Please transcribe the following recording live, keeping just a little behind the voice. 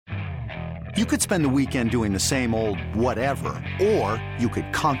You could spend the weekend doing the same old whatever, or you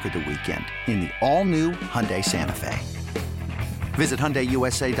could conquer the weekend in the all-new Hyundai Santa Fe. Visit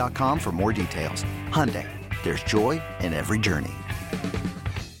HyundaiUSA.com for more details. Hyundai, there's joy in every journey.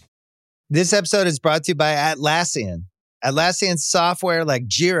 This episode is brought to you by Atlassian. Atlassian software like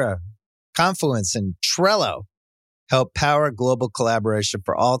Jira, Confluence, and Trello help power global collaboration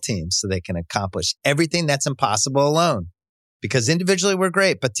for all teams so they can accomplish everything that's impossible alone. Because individually we're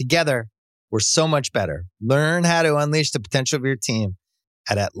great, but together we're so much better. Learn how to unleash the potential of your team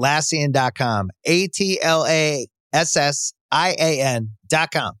at Atlassian.com.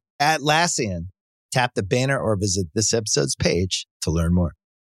 Atlassian.com. Atlassian. Tap the banner or visit this episode's page to learn more.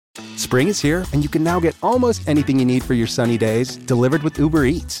 Spring is here, and you can now get almost anything you need for your sunny days delivered with Uber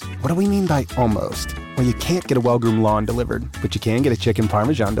Eats. What do we mean by almost? Well, you can't get a well-groomed lawn delivered, but you can get a chicken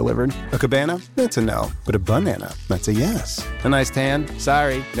parmesan delivered. A cabana? That's a no. But a banana? That's a yes. A nice tan?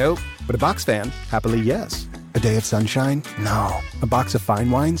 Sorry, nope. But a box fan? Happily, yes. A day of sunshine? No. A box of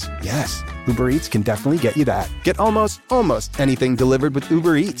fine wines? Yes. Uber Eats can definitely get you that. Get almost anything delivered with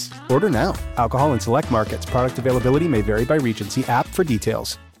Uber Eats. Order now. Alcohol in select markets. Product availability may vary by region. See app for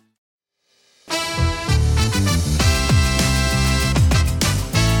details.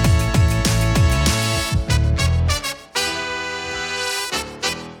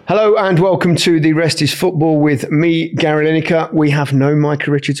 Hello and welcome to The Rest is Football with me, Gary Lineker. We have no Micah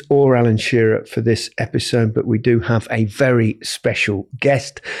Richards or Alan Shearer for this episode, but we do have a very special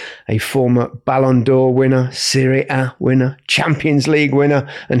guest, a former Ballon d'Or winner, Serie A winner, Champions League winner,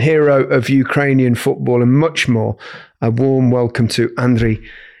 and hero of Ukrainian football and much more. A warm welcome to Andriy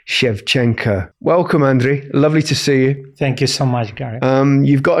Shevchenko. Welcome, Andriy. Lovely to see you. Thank you so much, Gary.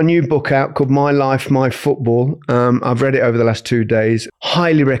 You've got a new book out called My Life, My Football. I've read it over the last 2 days.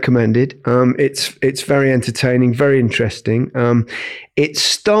 Highly recommended. It's very entertaining, very interesting. It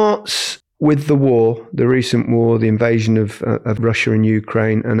starts with the war, the recent war, the invasion of Russia and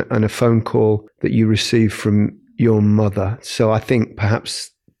Ukraine, and a phone call that you received from your mother. So I think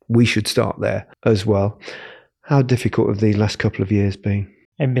perhaps we should start there as well. How difficult have the last couple of years been?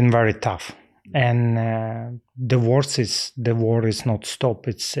 It's been very tough, and the war is not stopped.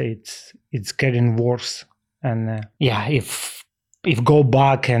 It's getting worse, and if go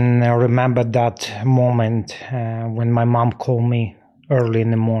back and remember that moment when my mom called me early in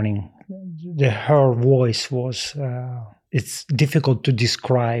the morning, her voice was it's difficult to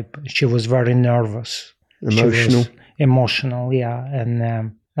describe. She was very nervous, emotional, yeah,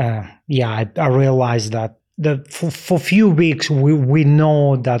 and I realized that for a few weeks we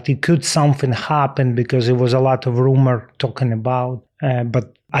know that it could something happen because there was a lot of rumor talking about,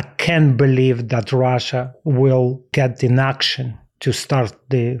 but I can't believe that Russia will get in action to start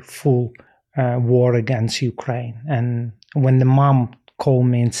the full war against Ukraine. And when the mom called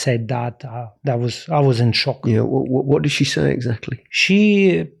me and said that, I was in shock. Yeah, what did she say exactly?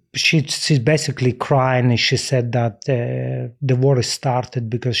 She's basically crying, and she said that the war has started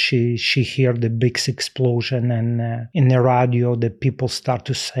because she heard the big explosion, and in the radio the people start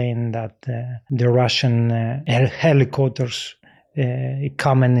to saying that the Russian helicopters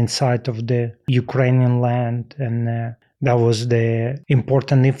coming inside of the Ukrainian land, and that was the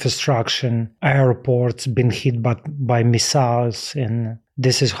important infrastructure, airports been hit by missiles, and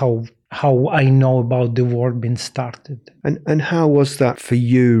this is how I know about the war being started. And how was that for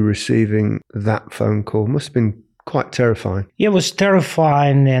you receiving that phone call? Must have been quite terrifying. Yeah, it was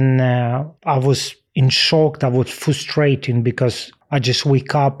terrifying, and I was in shock. I was frustrating because I just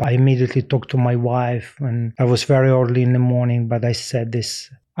wake up. I immediately talked to my wife, and I was very early in the morning, but I said this,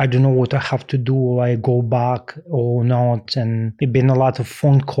 I don't know what I have to do, I go back or not. And it's been a lot of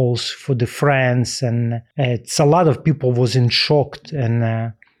phone calls for the friends, and it's a lot of people was in shock.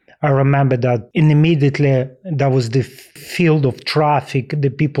 And I remember that immediately there was the field of traffic. The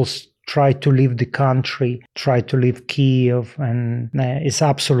people tried to leave the country, tried to leave Kyiv, and it's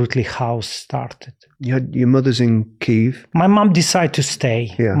absolutely how it started. Your mother's in Kyiv? My mom decided to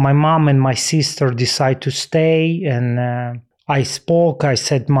stay. Yeah. My mom and my sister decided to stay, and I spoke. I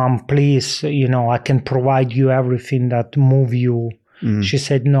said, Mom, please, I can provide you everything that move you. She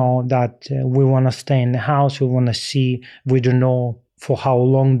said, no, that we want to stay in the house. We want to see. We don't know for how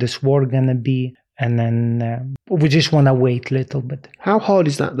long this war going to be. And then we just want to wait a little bit. How hard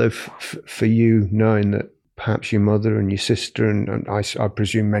is that, though, for you, knowing that perhaps your mother and your sister and I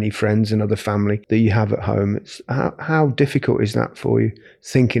presume many friends and other family that you have at home, how difficult is that for you,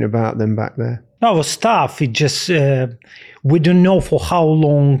 thinking about them back there? No, it was tough. It just, we don't know for how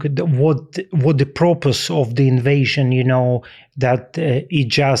long, what the purpose of the invasion, that it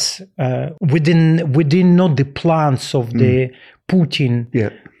just, we didn't know the plans of the Putin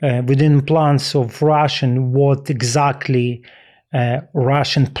within plans of Russian what exactly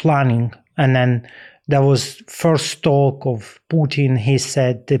Russian planning. And then there was first talk of Putin. He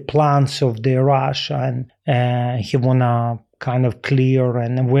said the plans of the Russia, and he wanna kind of clear,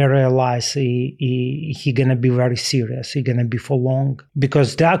 and we realize he gonna be very serious. He gonna be for long,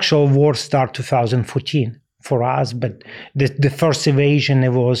 because the actual war started 2014 for us, but the first invasion,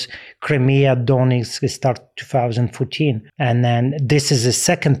 it was Crimea, Donetsk, started 2014, and then this is the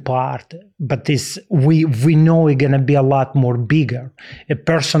second part. But this we know it's gonna be a lot more bigger.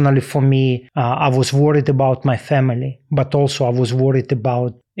 Personally, for me, I was worried about my family, but also I was worried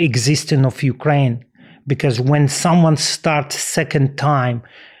about existence of Ukraine, because when someone starts second time,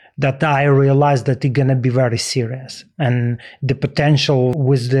 that I realized that it's gonna be very serious, and the potential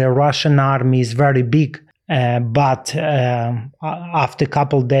with the Russian army is very big. But after a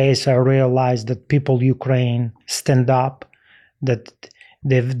couple of days, I realized that people Ukraine stand up, that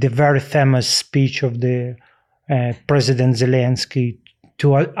the very famous speech of the President Zelensky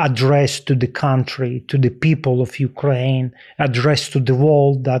to address to the country, to the people of Ukraine, address to the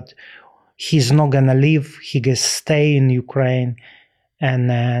world that he's not going to leave, he can stay in Ukraine, and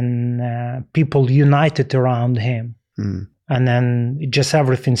then people united around him. And then just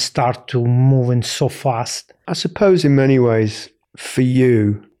everything started to moving so fast. I suppose in many ways, for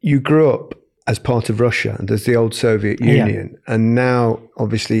you, you grew up as part of Russia, and there's the old Soviet Union. And now,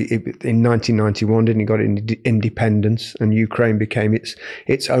 obviously, in 1991, didn't you got independence, and Ukraine became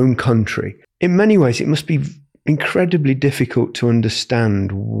its own country. In many ways, it must be incredibly difficult to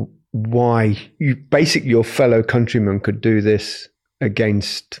understand why your fellow countrymen could do this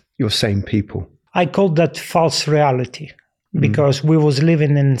against your same people. I call that false reality. Because we was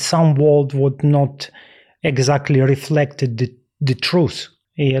living in some world what not exactly reflected the truth.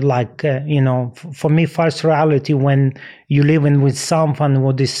 For me, false reality, when you living with someone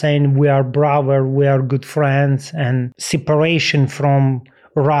what is saying we are brother, we are good friends, and separation from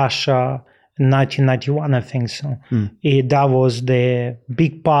Russia in 1991, I think so. That was the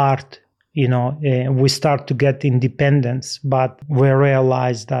big part. We start to get independence, but we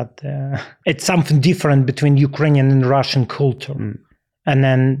realize that it's something different between Ukrainian and Russian culture. And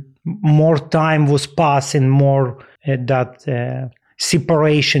then more time was passing, more that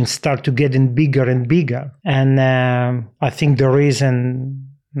separation start to getting bigger and bigger. And I think the reason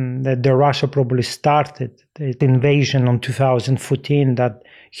that the Russia probably started the invasion on 2014, that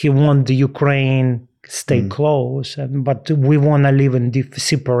he want the Ukraine stay close, but we want to live in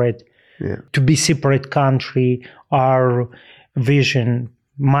separate. To be separate country, our vision,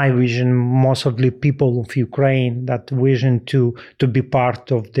 my vision, mostly people of Ukraine, that vision to be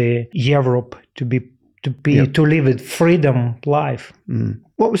part of the Europe, to live a freedom life.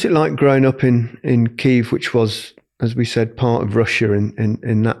 What was it like growing up in Kyiv, which was, as we said, part of Russia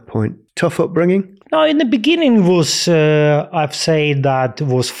in that point? Tough upbringing? No, in the beginning was, I've said that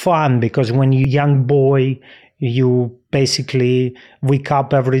was fun, because when you're a young boy, you basically wake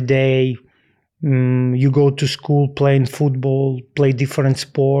up every day, you go to school playing football, play different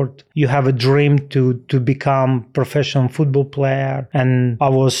sport. You have a dream to become professional football player. And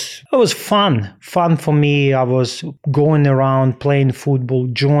it was fun for me. I was going around playing football,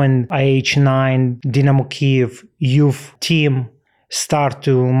 joined IH9 Dynamo Kyiv youth team, start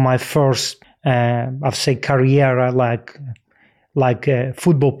to my first, I've say career like a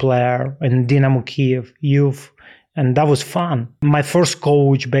football player in Dynamo Kyiv youth. And that was fun. My first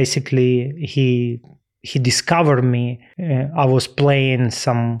coach, basically, he discovered me. I was playing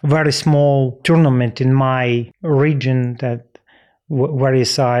some very small tournament in my region where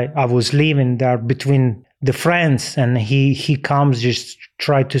I was living there between the friends, and he comes just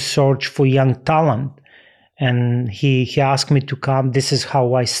try to search for young talent, and he asked me to come. This is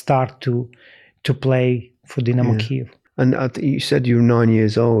how I start to play for Dynamo Kyiv. And you said you were 9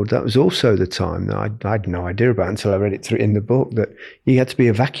 years old. That was also the time that I had no idea about until I read it through in the book, that you had to be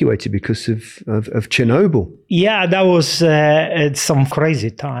evacuated because of Chernobyl. Yeah, that was some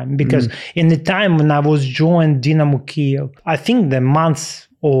crazy time, because in the time when I was joined Dynamo Kyiv, I think the months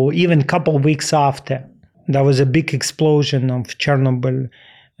or even couple of weeks after, there was a big explosion of Chernobyl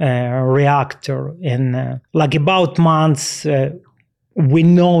reactor. And about months, we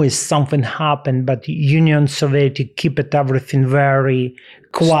know is something happened, but Union Soviet keep it everything very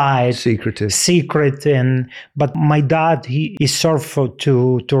quiet, secret. But my dad, he served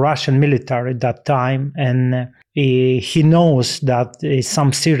to Russian military at that time, and he knows that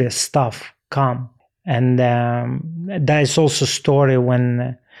some serious stuff come. And there is also a story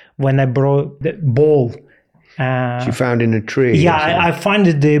when I brought the ball. You found in a tree. Yeah, I found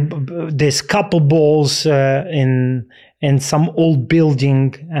there's couple balls in in some old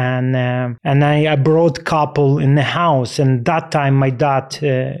building, and I brought couple in the house. And that time my dad,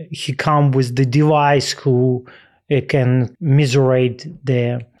 he come with the device who can measure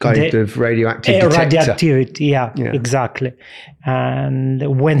the kind of radioactive detector. Radioactivity, yeah, exactly.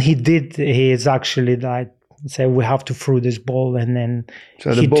 And when he did, he is actually like, say, we have to throw this ball, and then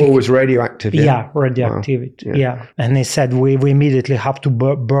so the ball was radioactive. Yeah, radioactivity. Wow. Yeah, and he said we immediately have to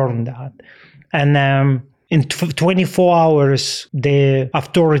burn that. And in 24 hours, the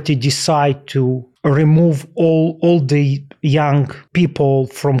authority decide to remove all the young people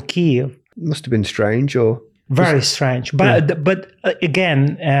from Kiev. Must have been strange, or very strange. But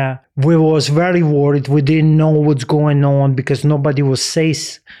again, we was very worried. We didn't know what's going on because nobody was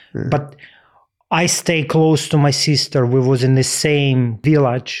safe. But I stay close to my sister. We was in the same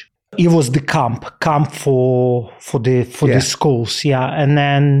village. It was the camp for the schools, And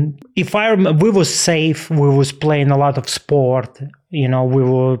then if I remember, we was safe. We was playing a lot of sport.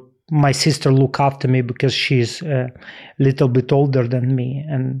 My sister looked after me because she's a little bit older than me,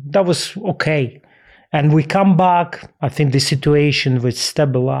 and that was okay. And we come back. I think the situation was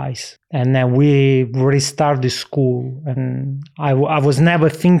stabilized, and then we restart the school. And I was never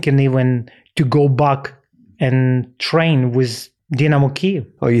thinking even to go back and train with Dynamo Kiev.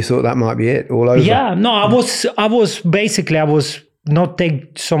 Oh, you thought that might be it, all over? Yeah, no, I was not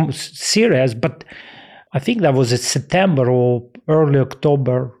take some serious, but I think that was in September or early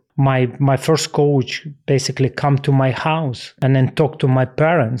October. My first coach basically come to my house and then talk to my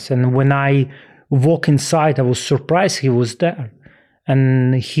parents. And when I walk inside, I was surprised he was there.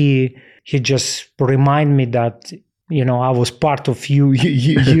 And he just remind me that, I was part of youth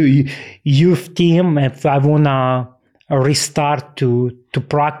team. If I wanna restart to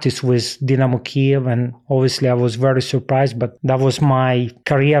practice with Dynamo Kiev, and obviously I was very surprised, but that was my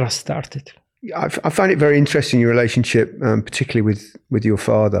career started. I find it very interesting, your relationship, particularly with your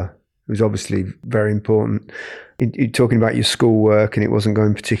father, who's obviously very important. You're talking about your schoolwork and it wasn't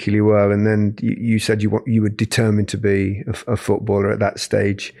going particularly well, and then you said you were determined to be a footballer at that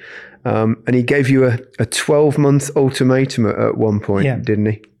stage. And he gave you a 12-month ultimatum at one point, didn't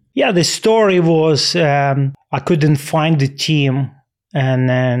he? Yeah, the story was I couldn't find the team, and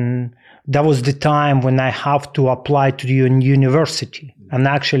then that was the time when I have to apply to the university. And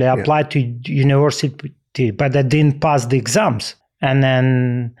actually I applied to university, but I didn't pass the exams. And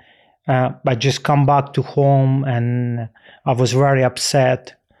then I just come back to home, and I was very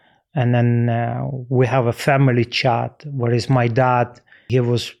upset. And then we have a family chat, where is my dad. He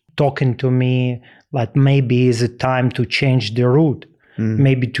was talking to me like maybe it's a time to change the route,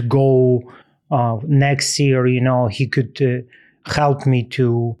 maybe to go next year. He could help me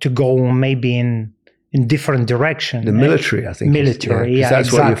to go maybe in different direction. The military, I think. Military, that's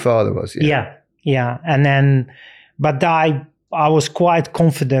exactly. what your father was. Yeah. And then, but I was quite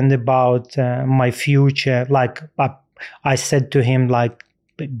confident about my future. Like I said to him, like,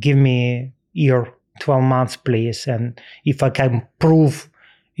 give me your 12 months, please. And if I can prove,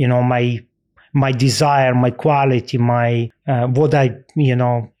 my desire, my quality, my what I,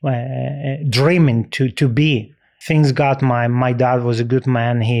 dreaming to be. Things got my dad was a good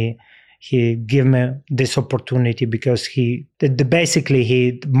man. He gave me this opportunity because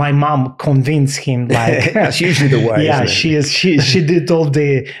my mom convinced him, like that's usually the way. Yeah, isn't it? she did all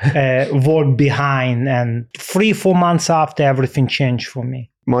the work behind, and 3-4 months after, everything changed for me.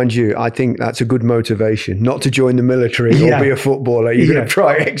 Mind you, I think that's a good motivation not to join the military or be a footballer. You're going to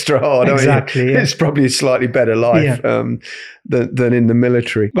try extra hard, exactly, aren't you? It's probably a slightly better life than in the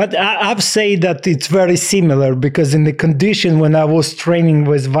military. But I've said that it's very similar, because in the condition when I was training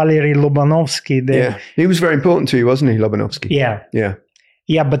with Valery Lobanovsky, he was very important to you, wasn't he, Lobanovsky?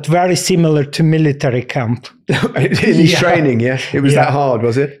 Yeah, but very similar to military camp. In his training, it was that hard,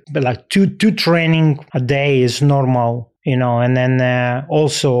 was it? But like two training a day is normal. And then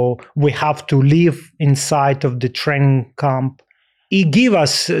also we have to live inside of the training camp. He give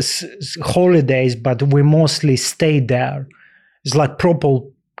us holidays, but we mostly stay there. It's like proper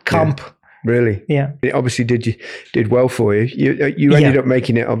camp. Yeah, really? Yeah. It obviously did well for you. You ended up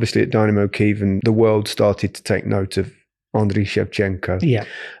making it, obviously, at Dynamo Kiev, and the world started to take note of Andriy Shevchenko. Yeah.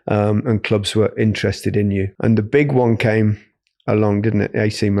 And clubs were interested in you. And the big one came along, didn't it?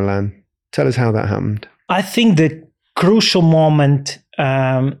 AC Milan. Tell us how that happened. I think the crucial moment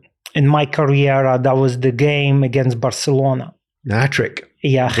in my career, that was the game against Barcelona. The hat-trick.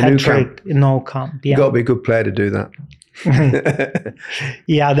 Yeah, hat-trick, no camp. Yeah. You've got to be a good player to do that.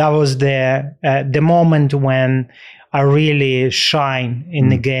 Yeah, that was the moment when I really shine in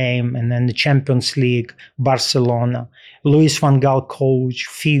the game. And then the Champions League, Barcelona, Luis van Gaal coach,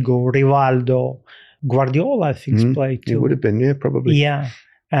 Figo, Rivaldo, Guardiola, I think, played too. It would have been, yeah, probably. Yeah.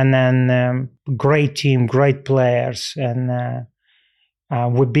 And then great team, great players. And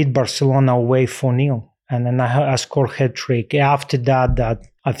we beat Barcelona away 4-0. And then I scored hat-trick. After that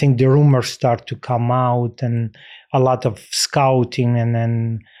I think the rumors start to come out and a lot of scouting, and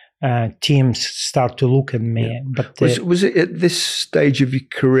then teams start to look at me. Yeah. But was it at this stage of your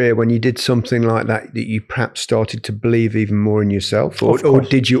career when you did something like that you perhaps started to believe even more in yourself, or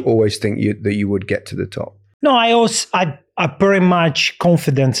did you always think that you would get to the top? No, I pretty much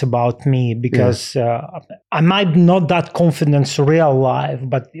confidence about me, because I might not that confidence real life,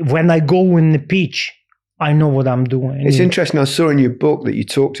 but when I go in the pitch, I know what I'm doing. It's interesting. I saw in your book that you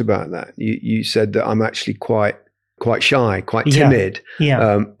talked about that. You said that I'm actually quite shy, quite timid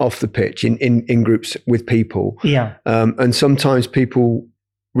off the pitch in groups with people. Yeah. And sometimes people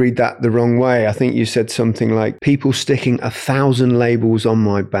read that the wrong way. I think you said something like, people sticking 1,000 labels on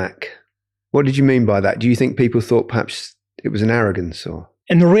my back. What did you mean by that? Do you think people thought perhaps it was an arrogance, or?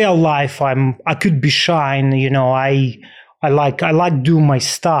 In real life, I could be shy, and I like do my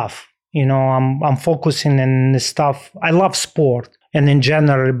stuff. I'm focusing on the stuff. I love sport and in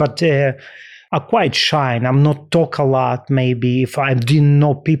general, but I'm quite shy. I'm not talk a lot. Maybe if I didn't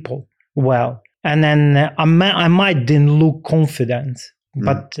know people well, and then I might didn't look confident,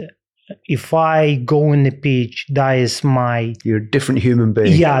 but. If I go in the pitch, that is my... You're a different human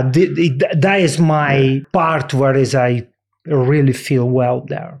being. Yeah, that is my part where I really feel well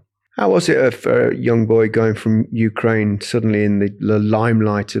there. How was it for a young boy going from Ukraine suddenly in the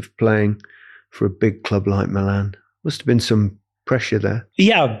limelight of playing for a big club like Milan? Must have been some pressure there.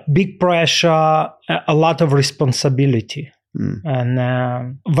 Yeah, big pressure, a lot of responsibility. And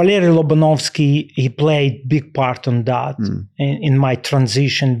Valery Lobanovsky, he played big part on that in my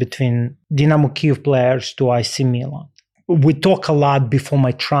transition between Dynamo Kyiv players to AC Milan. We talk a lot before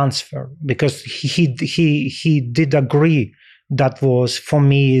my transfer, because he did agree that was, for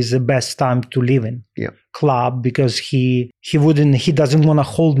me, is the best time to live in club, because he doesn't want to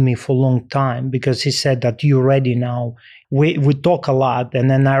hold me for a long time, because he said that you're ready now. We talk a lot, and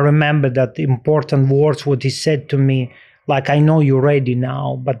then I remember that important words what he said to me. Like, I know you're ready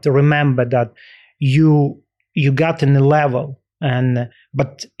now, but remember that you got in the level,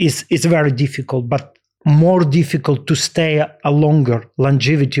 but it's very difficult, but more difficult to stay a longer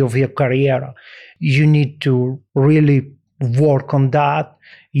longevity of your career. You need to really work on that.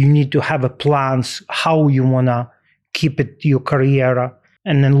 You need to have a plans how you want to keep it your career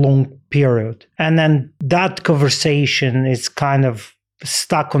in a long period. And then that conversation is kind of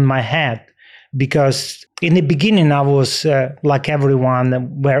stuck on my head, because in the beginning, I was like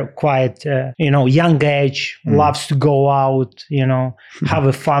everyone, were quite, young age, loves to go out, have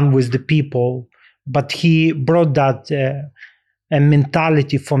a fun with the people. But he brought that a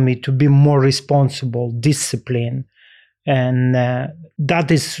mentality for me to be more responsible, discipline, and that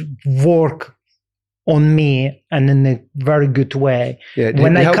is work on me, and in a very good way. Yeah,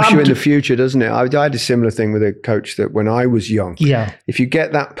 it helps you in the future, doesn't it? I had a similar thing with a coach that when I was young, if you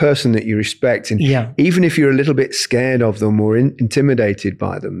get that person that you respect, and even if you're a little bit scared of them or intimidated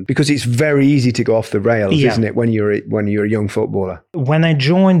by them, because it's very easy to go off the rails, isn't it, when you're a young footballer? When I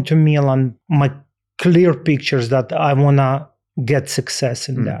joined to Milan, my clear picture is that I want to get success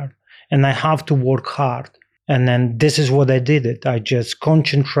in there, and I have to work hard. And then this is what I did it. I just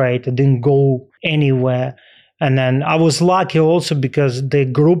concentrate. I didn't go anywhere. And then I was lucky also because the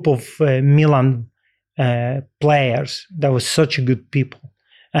group of Milan players, that was such a good people.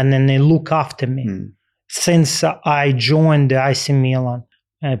 And then they look after me. Since I joined the AC Milan,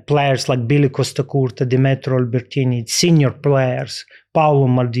 players like Billy Costacurta, Demetrio Albertini, senior players, Paolo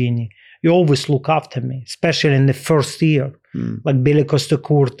Maldini, you always look after me, especially in the first year. Like Billy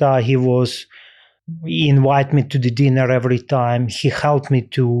Costacurta, he invited me to the dinner every time. He helped me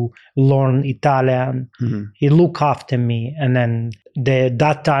to learn Italian. He looked after me. And then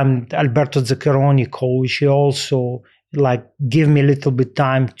that time, Alberto Zaccheroni, coach, he also give me a little bit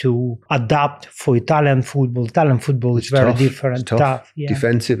time to adapt for Italian football. Italian football is very different. Tough.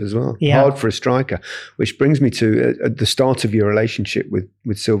 Defensive as well. Hard for a striker. Which brings me to the start of your relationship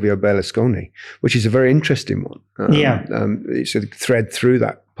with Silvio Berlusconi, which is a very interesting one. It's a thread through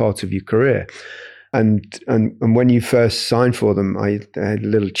that part of your career. And when you first signed for them, I had a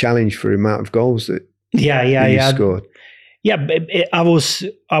little challenge for the amount of goals that you scored. Yeah, I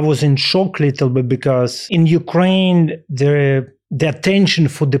was in shock a little bit, because in Ukraine the attention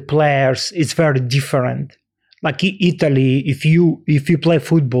for the players is very different. Like Italy, if you play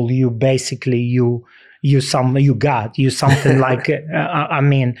football, you basically you something like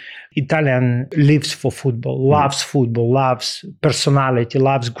Italian lives for football, loves personality,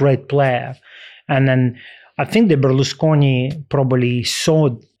 loves great player. And then I think the Berlusconi probably saw,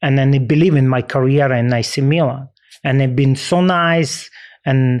 and then they believe in my career in AC Milan. And they've been so nice.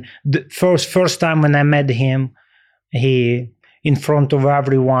 And the first time when I met him, he, in front of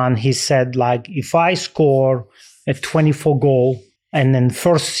everyone, he said, like, if I score a 24 goal and then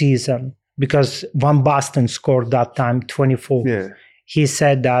first season, because Van Basten scored that time 24, he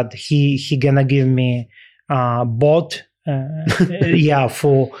said that he gonna give me boat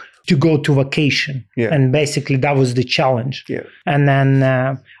to go to vacation. And basically that was the challenge. And then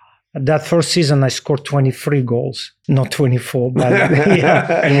that first season I scored 23 goals, not 24, but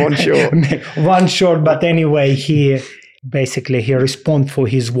and one short. One short, but anyway, he responded for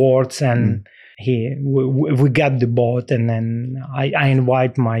his words, and we got the boat, and then I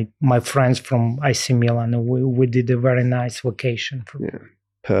invite my friends from AC Milan, and we did a very nice vacation.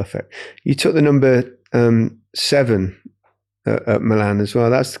 Perfect. You took the number 7 at Milan as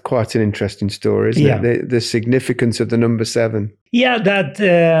well. That's quite an interesting story, isn't it? The significance of the number 7. Yeah, that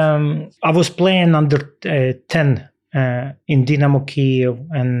I was playing under 10 in Dynamo Kiev,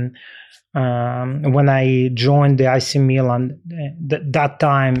 and when I joined the AC Milan, that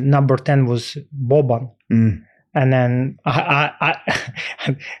time number 10 was Boban, and then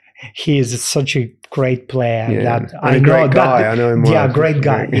he is such a great player. I know him well. Yeah, great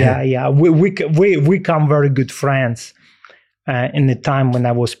guy. Yeah. We become very good friends. In the time when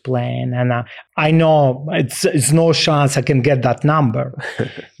I was playing, and I know it's no chance I can get that number,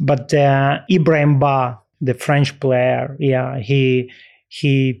 but Ibrahim Ba, the French player, he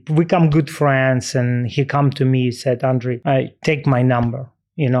become good friends, and he come to me, he said, Andre, I take my number,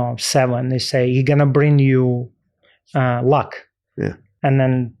 7. They say he's gonna bring you luck, and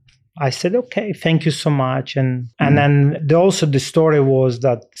then I said, okay, thank you so much, and then also the story was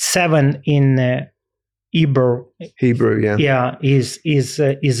that 7 in Hebrew, is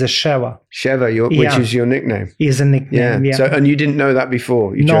a Sheva. Sheva, which is your nickname. Is a nickname. Yeah. So, and you didn't know that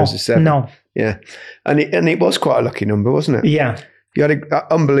before. You chose the 7. No. Yeah, and it was quite a lucky number, wasn't it? Yeah. You had an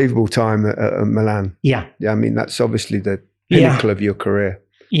unbelievable time at Milan. Yeah. I mean, that's obviously the pinnacle of your career.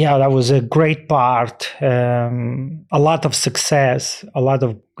 Yeah, that was a great part. A lot of success, a lot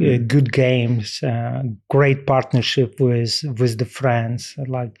of good games, great partnership with the friends.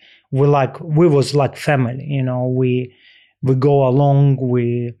 We was like family, we go along.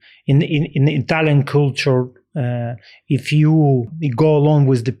 In Italian culture, if you go along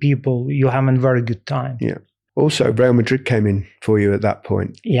with the people, you have a very good time. Yeah. Also, Real Madrid came in for you at that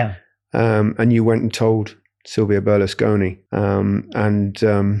point. Yeah. And you went and told Silvio Berlusconi, and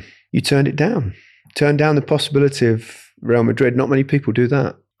you turned it down. Turned down the possibility of Real Madrid. Not many people do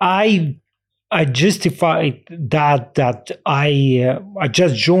that. I justified that I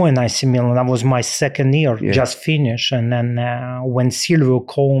just joined AC Milan. That was my second year, just finished. And then when Silvio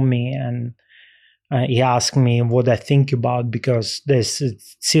called me and he asked me what I think about, because there's a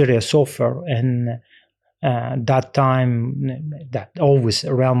serious offer. And that time, that always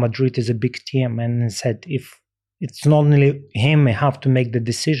Real Madrid is a big team. And he said, if it's not only him, I have to make the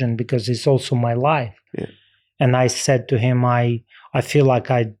decision, because it's also my life. Yeah. And I said to him, I feel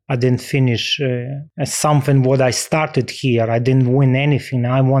like I didn't finish something what I started here. I didn't win anything.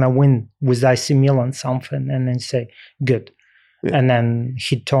 I want to win with AC Milan something. And then say, good. Yeah. And then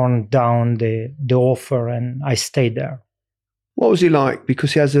he turned down the offer, and I stayed there. What was he like?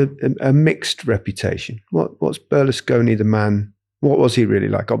 Because he has a mixed reputation. What's Berlusconi the man? What was he really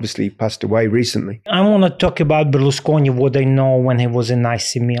like? Obviously, he passed away recently. I want to talk about Berlusconi, what I know when he was in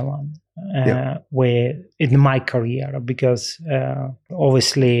AC Milan. Where in my career, because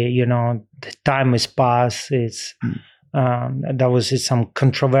obviously, the time has passed. It's there was some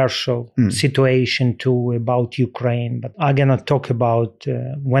controversial situation too about Ukraine, but I'm gonna talk about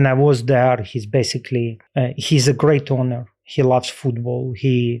when I was there. He's a great owner. He loves football.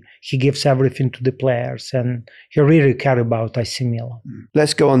 He gives everything to the players, and he really cares about AC Milan.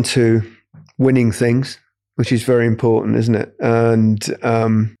 Let's go on to winning things, which is very important, isn't it?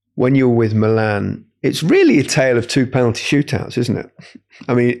 And when you're with Milan, it's really a tale of 2 penalty shootouts, isn't it?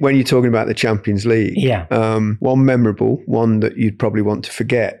 I mean, when you're talking about the Champions League, one memorable, one that you'd probably want to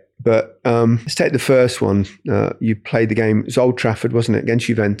forget. But let's take the first one. You played the game, it was Old Trafford, wasn't it, against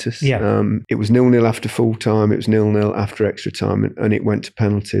Juventus? Yeah. It was 0-0 after full time, it was 0-0 after extra time, and it went to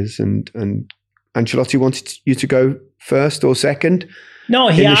penalties. And Ancelotti wanted you to go first or second. No,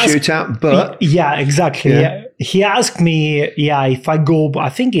 he asked, in the shootout, but exactly. Yeah. He asked me, if I go. I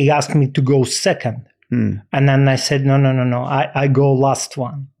think he asked me to go second, and then I said, no. I go last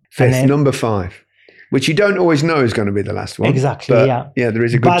one. Fifth, number 5. which you don't always know is going to be the last one. Exactly, but, yeah. Yeah, there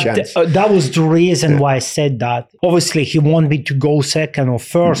is a good chance. That was the reason why I said that. Obviously, he wanted me to go second or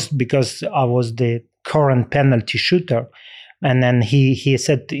first because I was the current penalty shooter. And then he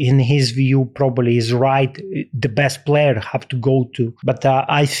said, in his view, probably is right. The best player have to go to. But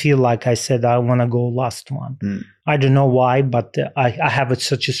I feel like I said I want to go last one. I don't know why, but I have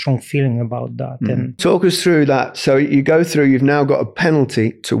such a strong feeling about that. And talk us through that. So you go through. You've now got a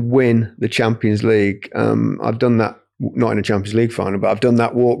penalty to win the Champions League. I've done that. Not in a Champions League final, but I've done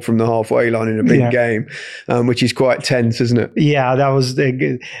that walk from the halfway line in a big game, which is quite tense, isn't it? Yeah, that was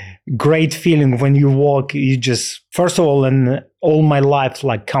the great feeling when you walk. You just, first of all, and all my life,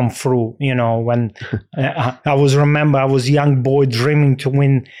 like come through. You know, when I was a young boy dreaming to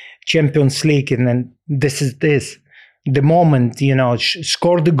win Champions League, and then this is the moment. You know,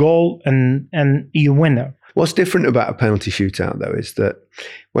 score the goal and you win it. What's different about a penalty shootout, though, is that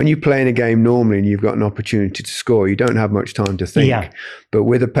when you play in a game normally and you've got an opportunity to score, you don't have much time to think. Yeah. But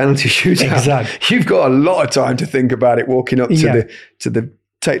with a penalty shootout, you've got a lot of time to think about it walking up to the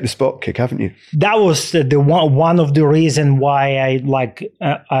take the spot kick, haven't you? That was the one of the reasons why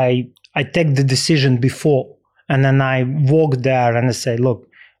I take the decision before, and then I walk there and I say, look,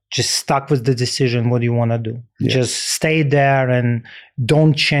 just stuck with the decision. What do you want to do? Yeah. Just stay there and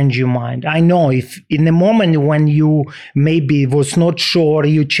don't change your mind. I know if in the moment when you maybe was not sure,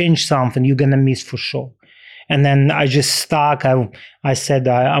 you change something, you're going to miss for sure. And then I just stuck. I said,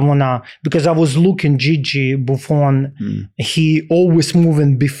 I want to, because I was looking Gigi Buffon, he always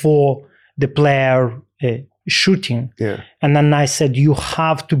moving before the player shooting. Yeah. And then I said, you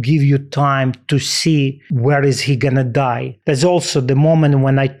have to give you time to see where is he going to die. There's also the moment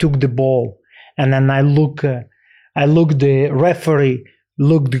when I took the ball and then I look the referee,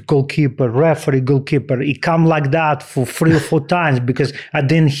 look the goalkeeper. He come like that for 3 or 4 times because I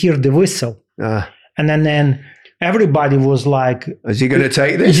didn't hear the whistle. And then everybody was like, is he going to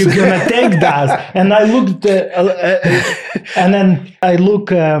take this? You're going to take that. And I looked, and then I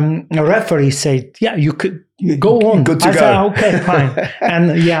look, a referee said, yeah, you could go on. Good to go. Said, okay, fine.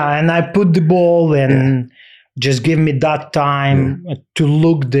 And I put the ball and just give me that time to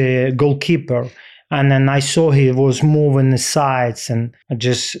look the goalkeeper. And then I saw he was moving the sides and I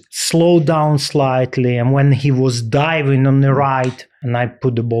just slowed down slightly. And when he was diving on the right, and I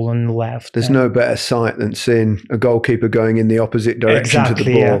put the ball on the left. There's no better sight than seeing a goalkeeper going in the opposite direction to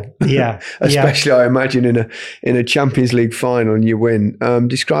the ball. Yeah. Especially, I imagine, in a Champions League final and you win.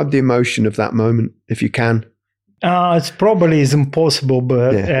 Describe the emotion of that moment, if you can. It's probably impossible,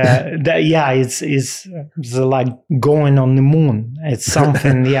 but it's like going on the moon. It's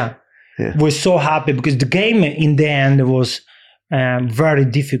something, We're so happy because the game in the end was very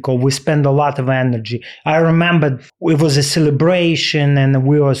difficult. We spent a lot of energy. I remember it was a celebration and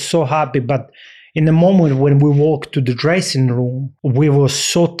we were so happy, but in the moment when we walked to the dressing room, we were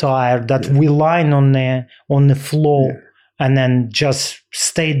so tired that we lying on the floor and then just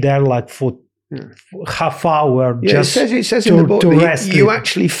stayed there like for half hour. It says in the book that you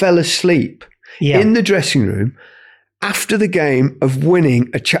actually fell asleep in the dressing room after the game of winning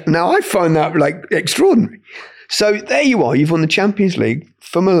Now, I find that like extraordinary. So there you are. You've won the Champions League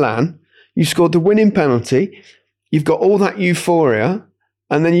for Milan. You scored the winning penalty. You've got all that euphoria.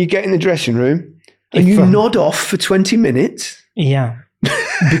 And then you get in the dressing room and you nod off for 20 minutes. Yeah.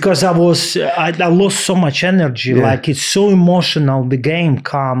 Because I lost so much energy. Like it's so emotional, the game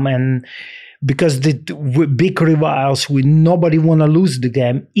come. And because the big rivals, nobody want to lose the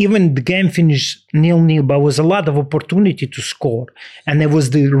game. Even the game finished 0-0, but there was a lot of opportunity to score. And it was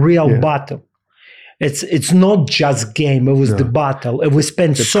the real battle. It's not just game. It was the battle. We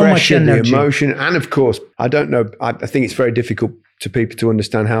spent so much energy. The emotion. And of course, I don't know. I think it's very difficult to people to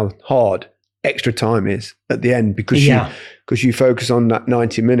understand how hard extra time is at the end because you focus on that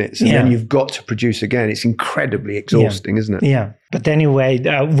 90 minutes and then you've got to produce again. It's incredibly exhausting, isn't it? Yeah. But anyway,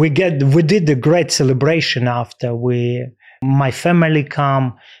 we did a great celebration after my family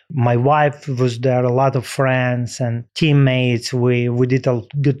come, my wife was there, a lot of friends and teammates. We did a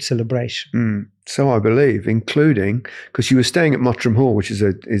good celebration. So I believe, including, because you were staying at Mottram Hall, which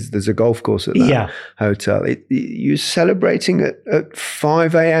there's a golf course at that hotel. You're celebrating at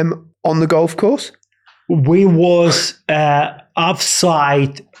 5 a.m. on the golf course? We was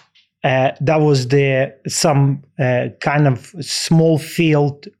offside. That was some kind of small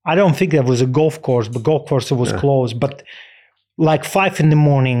field. I don't think that was a golf course, but golf course was closed. But like 5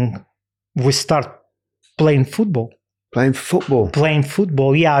 a.m, we start playing football. Playing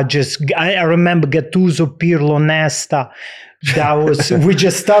football, yeah. I remember Gattuso, Pirlo, Nesta. We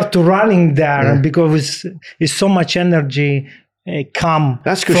just start running there, and because it's so much energy. come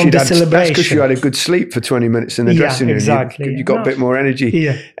that's from the celebration. That's because you had a good sleep for 20 minutes in the dressing room. Exactly. You got a bit more energy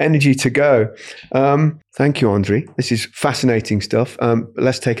to go. Thank you, Andre. This is fascinating stuff.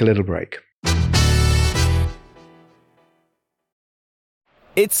 Let's take a little break.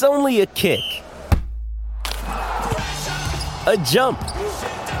 It's only a kick, a jump,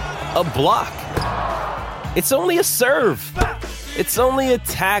 a block. It's only a serve. It's only a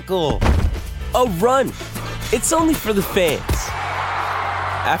tackle, a run. It's only for the fans.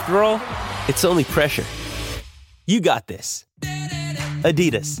 After all, it's only pressure. You got this.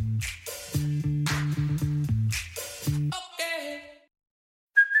 Adidas.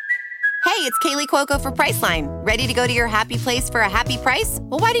 Hey, it's Kaylee Cuoco for Priceline. Ready to go to your happy place for a happy price?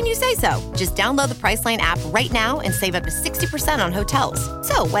 Well, why didn't you say so? Just download the Priceline app right now and save up to 60% on hotels.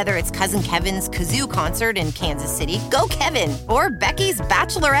 So whether it's Cousin Kevin's Kazoo Concert in Kansas City, go Kevin, or Becky's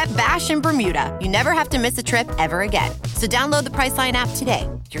Bachelorette Bash in Bermuda, you never have to miss a trip ever again. So download the Priceline app today.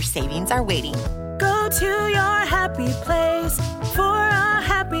 Your savings are waiting. Go to your happy place for a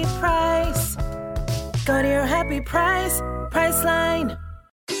happy price. Go to your happy price, Priceline.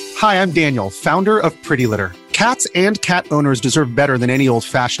 Hi, I'm Daniel, founder of Pretty Litter. Cats and cat owners deserve better than any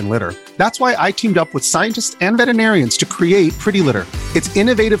old-fashioned litter. That's why I teamed up with scientists and veterinarians to create Pretty Litter. Its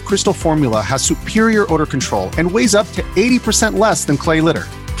innovative crystal formula has superior odor control and weighs up to 80% less than clay litter.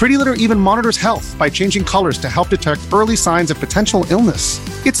 Pretty Litter even monitors health by changing colors to help detect early signs of potential illness.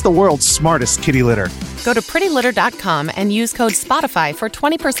 It's the world's smartest kitty litter. Go to prettylitter.com and use code SPOTIFY for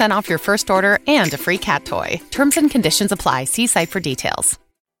 20% off your first order and a free cat toy. Terms and conditions apply. See site for details.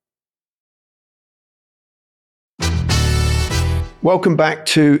 Welcome back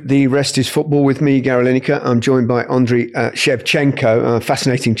to The Rest is Football with me, Gary Lineker. I'm joined by Andre Shevchenko. A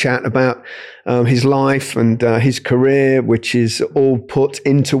fascinating chat about his life and his career, which is all put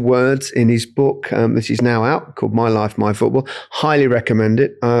into words in his book, which is now out, called My Life, My Football. Highly recommend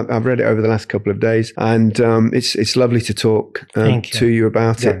it. I've read it over the last couple of days, and it's lovely to talk to you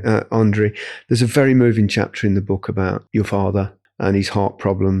about it, Andre. There's a very moving chapter in the book about your father and his heart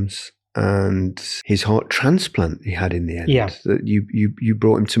problems and his heart transplant he had in the end. That you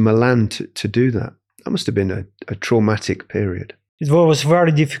brought him to Milan to do that. That must have been a traumatic period. It was a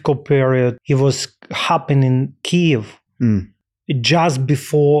very difficult period. It was happening in Kiev just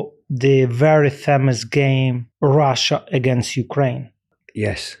before the very famous game Russia against Ukraine.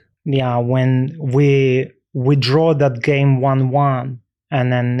 Yes. Yeah, when we draw that game 1-1,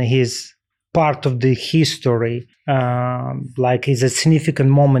 and then his part of the history, like is a significant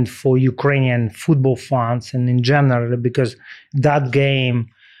moment for Ukrainian football fans and in general, because that game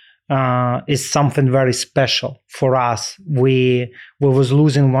is something very special for us. We was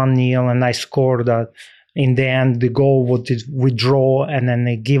losing 1-0 and I scored that. In the end, the goal we draw, and then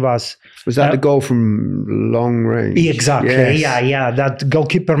they give us. Was that the goal from long range? Exactly. Yes. Yeah. That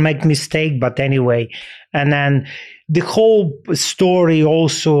goalkeeper made mistake, but anyway, and then the whole story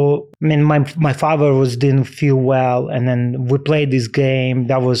also. I mean, my father didn't feel well, and then we played this game.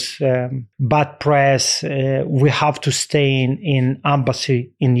 That was bad press. We have to stay in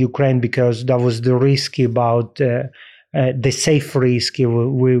embassy in Ukraine because that was the risky about. The safe risk,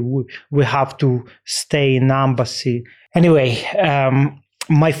 we have to stay in embassy. Anyway,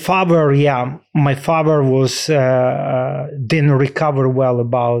 my father was didn't recover well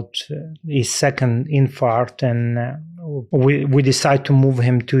about his second infarct, and we decided to move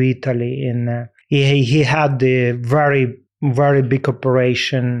him to Italy. And he had the very, very big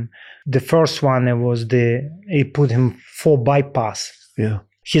operation. The first one he put him 4 bypass. Yeah,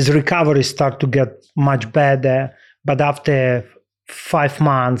 his recovery started to get much better. But after 5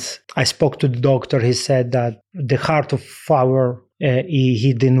 months, I spoke to the doctor. He said that the heart of father,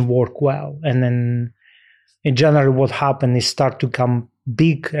 he didn't work well. And then in general, what happened is start to become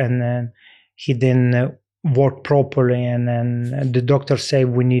big, and then he didn't work properly. And then the doctor said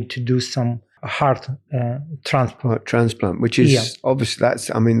we need to do some heart transplant. Heart transplant, which is obviously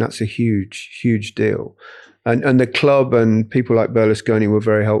that's a huge, huge deal. And the club and people like Berlusconi were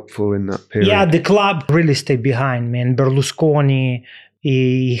very helpful in that period. Yeah, the club really stayed behind me. And Berlusconi,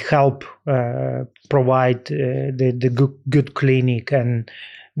 he helped provide the good clinic. And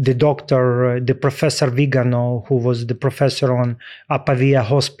the doctor, the Professor Vigano, who was the professor on Appavia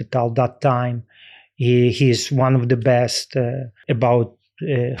Hospital that time, he is one of the best about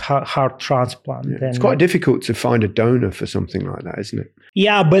heart transplant. Yeah, it's quite difficult to find a donor for something like that, isn't it?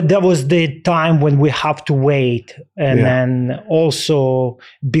 Yeah, but that was the time when we have to wait. And then also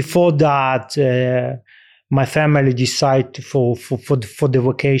before that, my family decided for the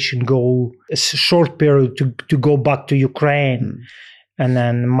vacation go a short period to go back to Ukraine. And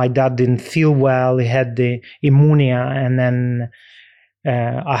then my dad didn't feel well. He had the pneumonia. And then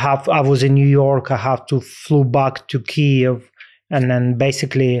I was in New York. I have to flew back to Kiev. And then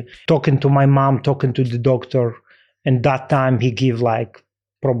basically talking to my mom, talking to the doctor. And that time he gave like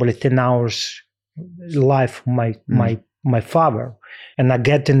probably 10 hours life for my father. And I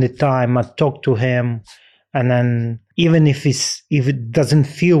get in the time, I talk to him. And then even if it doesn't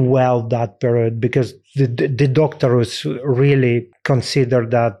feel well that period, because the doctor was really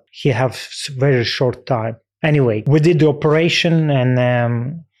considered that he has very short time. Anyway, we did the operation,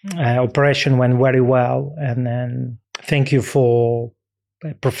 and operation went very well. And then thank you for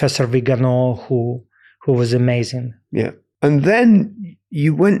Professor Vigano, who was amazing. Yeah. And then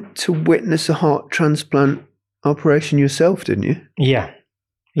you went to witness a heart transplant operation yourself, didn't you? Yeah.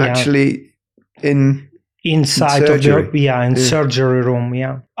 Actually, inside of the surgery room.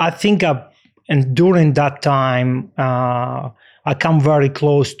 Yeah, I think and during that time I come very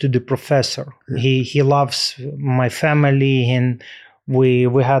close to the professor. He loves my family, and we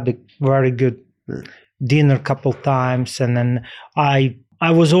had a very good dinner a couple times. And then I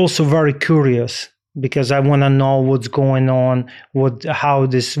was also very curious because I want to know what's going on, how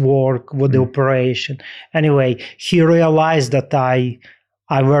this work, what the operation. Anyway, he realized that I'm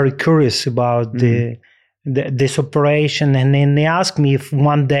very curious about this operation, and then they asked me if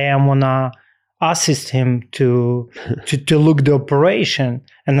one day I want to assist him to look the operation,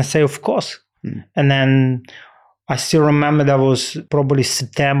 and I say of course. And then I still remember that was probably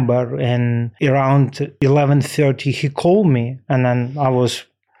September, and around 11:30 he called me, and then I was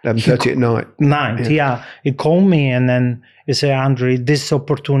 11:30 at night. Yeah. He called me, and then he said, Andre, this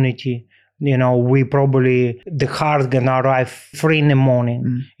opportunity, the heart gonna arrive 3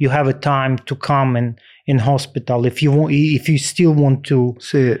 in.m. You have a time to come in hospital. If you still want to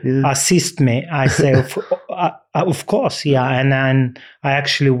see it, assist me, I say, of course, yeah. And then I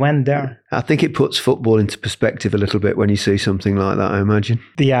actually went there. I think it puts football into perspective a little bit when you see something like that, I imagine.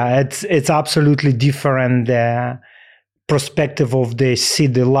 Yeah, it's absolutely different perspective of see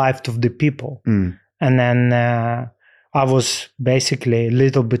the life of the people. And then I was basically a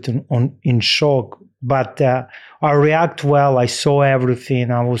little bit in shock, but I react well. I saw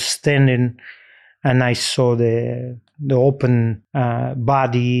everything. I was standing, and I saw the open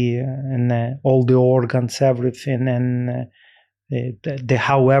body and all the organs, everything, and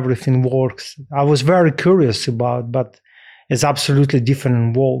how everything works. I was very curious about, but it's absolutely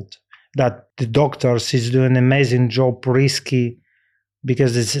different world. That the doctors is doing an amazing job, risky,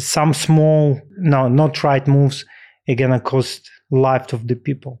 because it's some small, not right moves are going to cost life of the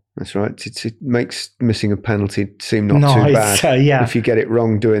people. That's right. It makes missing a penalty seem not too bad. If you get it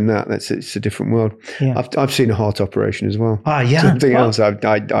wrong doing that, it's a different world. Yeah. I've seen a heart operation as well. Something else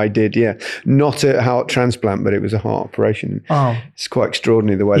I did, not a heart transplant, but it was a heart operation. It's quite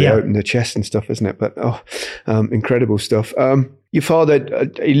extraordinary the way they open the chest and stuff, isn't it? But incredible stuff. Your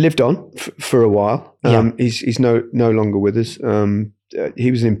father, he lived on for a while. He's no longer with us.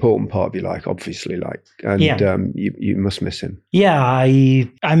 He was an important part of your life, obviously, you must miss him. Yeah,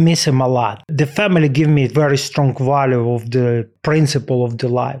 I miss him a lot. The family gave me a very strong value of the principle of the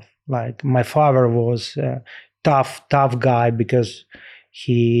life. Like my father was a tough guy because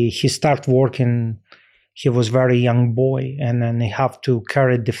he started working. He was very young boy, and then he have to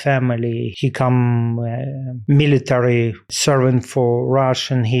carry the family. He come military servant for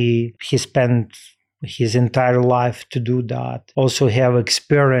Russian. He spent his entire life to do that. Also have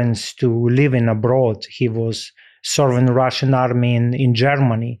experience to living abroad. He was serving Russian army in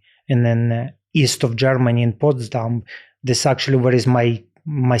Germany, and then east of Germany in Potsdam. This actually where is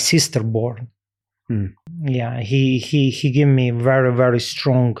my sister born. Yeah, he gave me very, very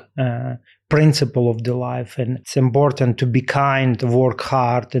strong principle of the life, and it's important to be kind, work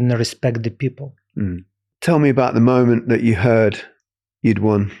hard, and respect the people. Tell me about the moment that you heard you'd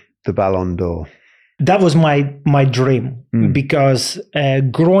won the Ballon d'Or. That was my dream, because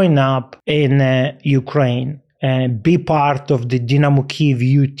growing up in Ukraine, be part of the Dynamo Kyiv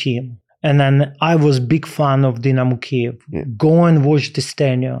U team, and then I was big fan of Dynamo Kyiv. Go and watch the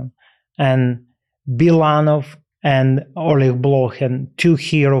stadium, and Ballon and Oleg Blokhin, 2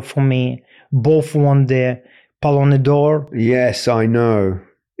 heroes for me, both won the Ballon d'Or. Yes, I know.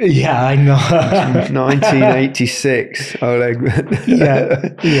 Yeah, I know. 1986, Oleg.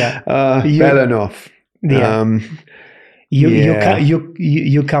 Belanov.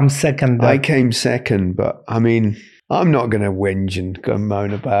 You come second. I came second, but I mean, I'm not going to whinge and go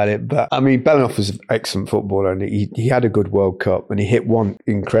moan about it. But I mean, Belanov was an excellent footballer, and he had a good World Cup, and he hit one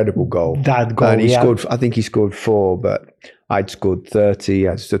incredible goal. That goal, and he scored. I think he scored 4, but I'd scored 30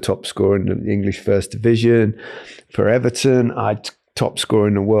 as the top scorer in the English First Division for Everton. I'd top scorer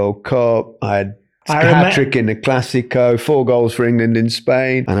in the World Cup. I had a hat-trick in the Classico, 4 goals for England in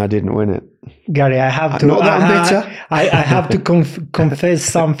Spain, and I didn't win it. Gary, I have to. Not that I'm bitter. I have to confess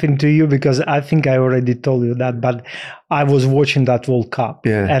something to you, because I think I already told you that. But I was watching that World Cup,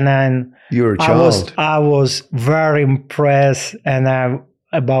 and then you were a child. I was very impressed, and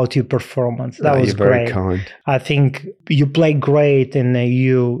about your performance. That was you're very great. Kind. I think you played great, and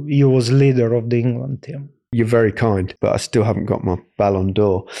you was leader of the England team. You're very kind, but I still haven't got my Ballon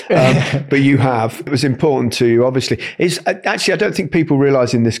d'Or. But you have. It was important to you, obviously. Actually, I don't think people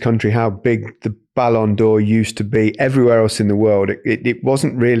realise in this country how big the Ballon d'Or used to be. Everywhere else in the world, it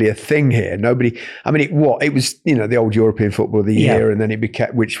wasn't really a thing here. Nobody. I mean, it was the old European Football of the Year, and then it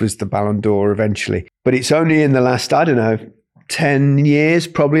became, which was the Ballon d'Or eventually. But it's only in the last, I don't know, 10 years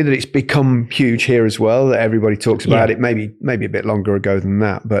probably that it's become huge here as well, that everybody talks about it. Maybe a bit longer ago than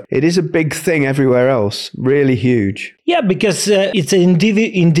that, but it is a big thing everywhere else. Really huge. Yeah, because it's an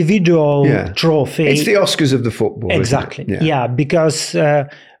individual trophy. It's the Oscars of the football. Exactly. Isn't it? Yeah, because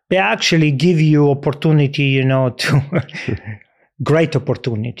they actually give you opportunity, to great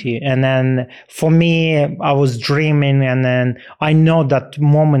opportunity. And then for me, I was dreaming, and then I know that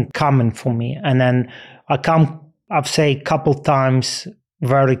moment coming for me, and then I've said a couple times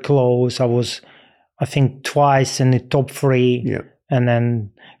very close. I was, I think, twice in the top 3, and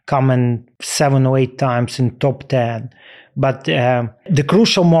then coming 7 or 8 times in top 10. But the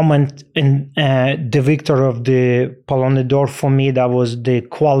crucial moment in the victory of the Ballon d'Or for me, that was the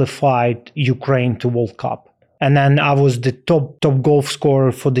qualified Ukraine to World Cup. And then I was the top goal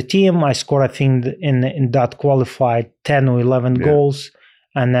scorer for the team. I scored, I think, in that qualified 10 or 11 goals.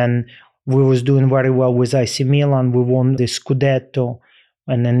 And then we was doing very well with AC Milan. We won the Scudetto,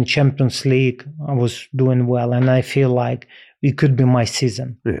 and then Champions League. I was doing well, and I feel like it could be my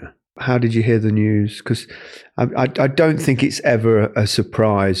season. Yeah. How did you hear the news? Because I don't think it's ever a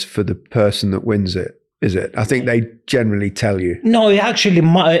surprise for the person that wins it, is it? I think they generally tell you. No, actually,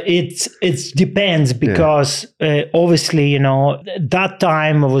 it depends, because obviously, that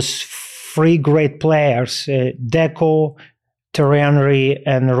time it was 3 great players, Deco, Thierry Henry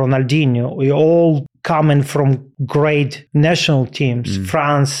and Ronaldinho. We all coming from great national teams,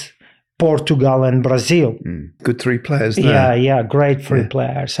 France, Portugal and Brazil. Good 3 players there. Yeah, great 3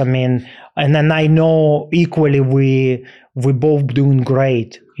 players. I mean, and then I know equally we both doing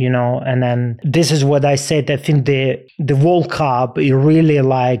great, and then this is what I said. I think the World Cup, it really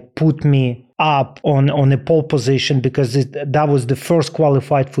put me up on a pole position, because that was the first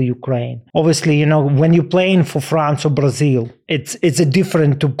qualified for Ukraine. Obviously, when you're playing for France or Brazil, it's a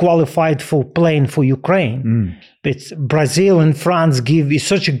different to qualified for playing for Ukraine. It's Brazil and France give you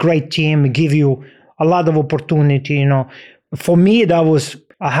such a great team, give you a lot of opportunity. For me, that was,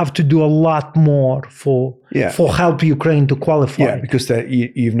 I have to do a lot more for help Ukraine to qualify. Yeah, because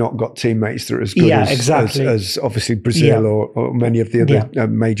you've not got teammates that are as good as obviously Brazil or many of the other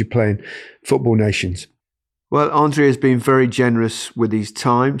major playing football nations. Well, Andre has been very generous with his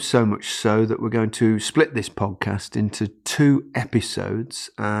time, so much so that we're going to split this podcast into 2 episodes,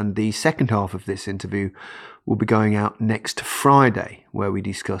 and the second half of this interview will be going out next Friday, where we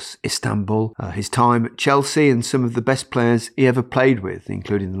discuss Istanbul, his time at Chelsea, and some of the best players he ever played with,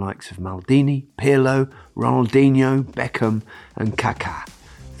 including the likes of Maldini, Pirlo, Ronaldinho, Beckham and Kaká.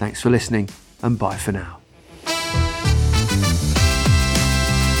 Thanks for listening, and bye for now.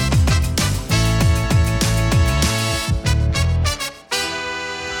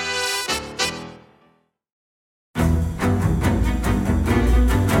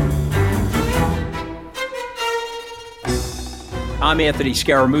 I'm Anthony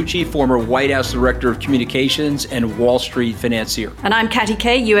Scaramucci, former White House Director of Communications and Wall Street financier. And I'm Katty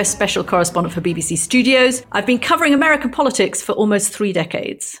Kay, US Special Correspondent for BBC Studios. I've been covering American politics for almost 3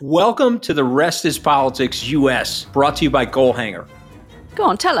 decades. Welcome to The Rest is Politics US, brought to you by Goalhanger. Go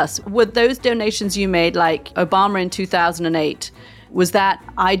on, tell us, were those donations you made, like Obama in 2008, was that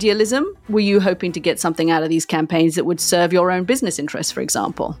idealism? Were you hoping to get something out of these campaigns that would serve your own business interests, for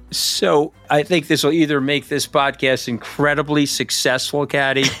example? So I think this will either make this podcast incredibly successful,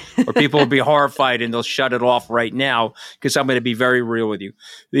 Katty, or people will be horrified and they'll shut it off right now, because I'm going to be very real with you.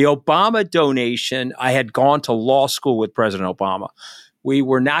 The Obama donation, I had gone to law school with President Obama. We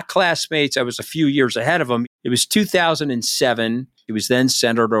were not classmates. I was a few years ahead of him. It was 2007. He was then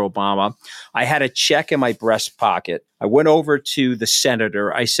Senator Obama. I had a check in my breast pocket. I went over to the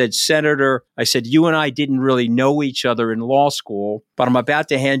senator. I said, Senator, you and I didn't really know each other in law school, but I'm about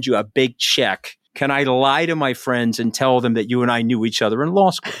to hand you a big check. Can I lie to my friends and tell them that you and I knew each other in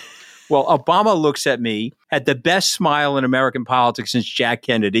law school? Well, Obama looks at me, had the best smile in American politics since Jack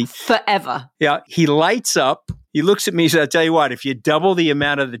Kennedy. Forever. Yeah, he lights up. He looks at me and said, I'll tell you what, if you double the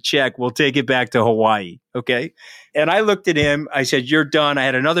amount of the check, we'll take it back to Hawaii. Okay. And I looked at him. I said, you're done. I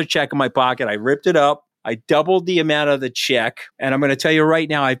had another check in my pocket. I ripped it up. I doubled the amount of the check. And I'm going to tell you right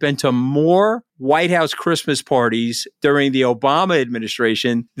now, I've been to more White House Christmas parties during the Obama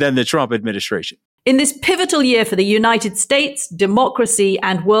administration than the Trump administration. In this pivotal year for the United States, democracy,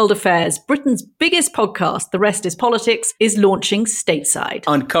 and world affairs, Britain's biggest podcast, The Rest is Politics, is launching stateside.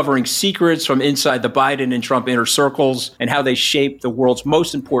 Uncovering secrets from inside the Biden and Trump inner circles and how they shape the world's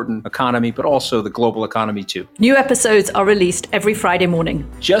most important economy, but also the global economy too. New episodes are released every Friday morning.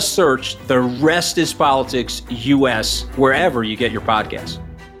 Just search The Rest is Politics US wherever you get your podcasts.